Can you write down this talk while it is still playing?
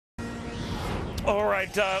All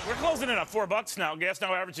right, we're closing in on $4 now. Gas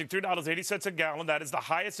now averaging $3.80 a gallon. That is the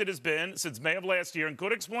highest it has been since May of last year, and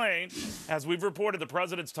could explain, as we've reported, the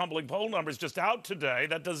president's tumbling poll numbers just out today.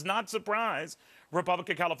 That does not surprise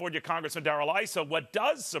Republican California Congressman Darrell Issa. What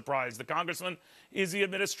does surprise the congressman is the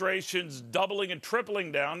administration's doubling and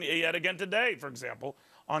tripling down yet again today, for example,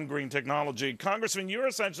 on green technology. Congressman, you're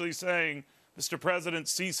essentially saying, Mr. President,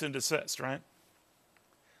 cease and desist, right?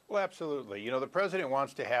 Well, absolutely. You know, the president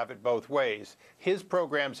wants to have it both ways. His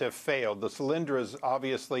programs have failed. The Solyndras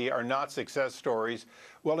obviously are not success stories.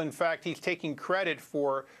 Well, in fact, he's taking credit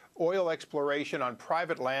for oil exploration on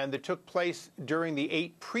private land that took place during the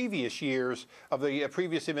 8 previous years of the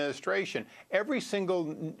previous administration. Every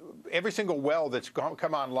single well that's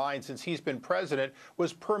come online since he's been president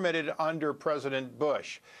was permitted under President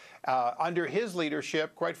Bush. Under his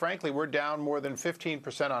leadership, quite frankly, we're down more than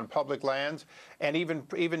 15% on public lands, and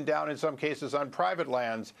even down in some cases on private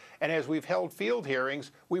lands. And as we've held field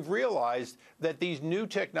hearings, we've realized that these new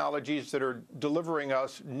technologies that are delivering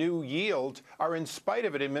us new yields are in spite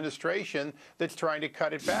of an administration that's trying to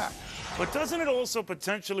cut it back. But doesn't it also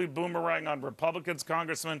potentially boomerang on Republicans,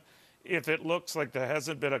 Congressman, if it looks like there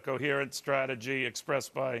hasn't been a coherent strategy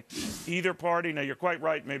expressed by either party? Now, you're quite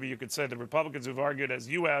right. Maybe you could say the Republicans who've argued, as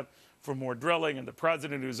you have, for more drilling, and the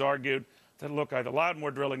president who's argued that, look, I'd allowed more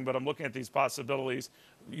drilling, but I'm looking at these possibilities.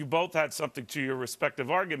 You both had something to your respective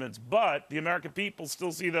arguments, but the American people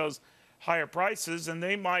still see those higher prices, and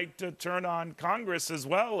they might turn on Congress as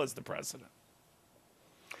well as the president.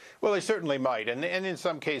 Well, they certainly might, and in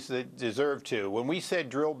some cases they deserve to. When we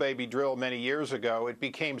said drill, baby, drill many years ago, it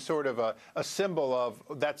became sort of a symbol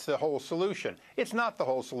of that's the whole solution. It's not the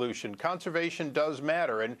whole solution. Conservation does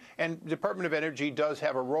matter, and Department of Energy does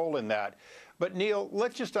have a role in that. But, Neil,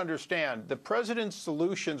 let's just understand, the president's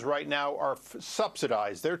solutions right now are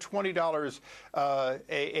subsidized. They're $20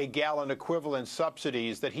 a gallon equivalent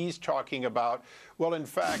subsidies that he's talking about. Well, in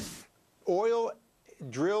fact, oil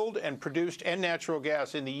drilled and produced and natural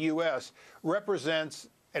gas in the U.S. represents,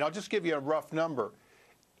 and I'll just give you a rough number,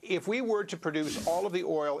 if we were to produce all of the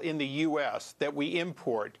oil in the U.S. that we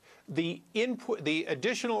import, the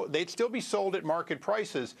additional, they'd still be sold at market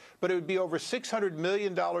prices, but it would be over $600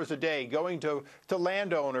 million a day going to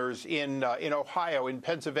landowners in Ohio, in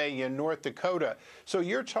Pennsylvania, in North Dakota. So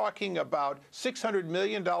you're talking about $600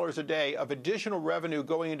 million a day of additional revenue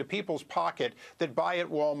going into people's pocket that buy at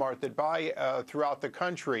Walmart, that buy throughout the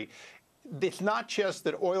country. It's not just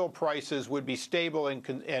that oil prices would be stable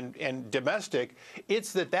and domestic.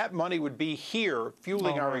 It's that money would be here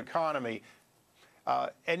fueling our economy.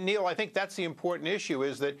 And, Neil, I think that's the important issue,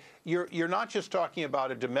 is that you're not just talking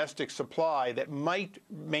about a domestic supply that might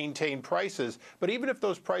maintain prices, but even if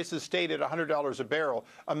those prices stayed at $100 a barrel,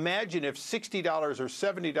 imagine if $60 or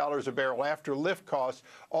 $70 a barrel after lift costs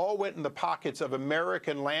all went in the pockets of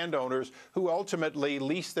American landowners who ultimately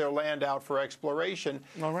lease their land out for exploration.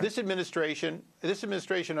 This administration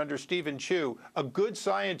under Stephen Chu, a good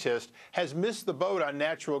scientist, has missed the boat on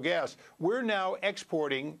natural gas. We're now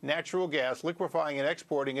exporting natural gas, liquefying and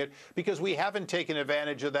exporting it, because we haven't taken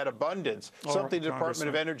advantage of that abundance, something the Department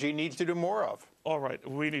of Energy needs to do more of. All right.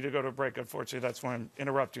 We need to go to a break, unfortunately. That's why I'm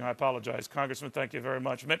interrupting. I apologize. Congressman, thank you very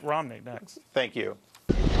much. Mitt Romney next. Thank you.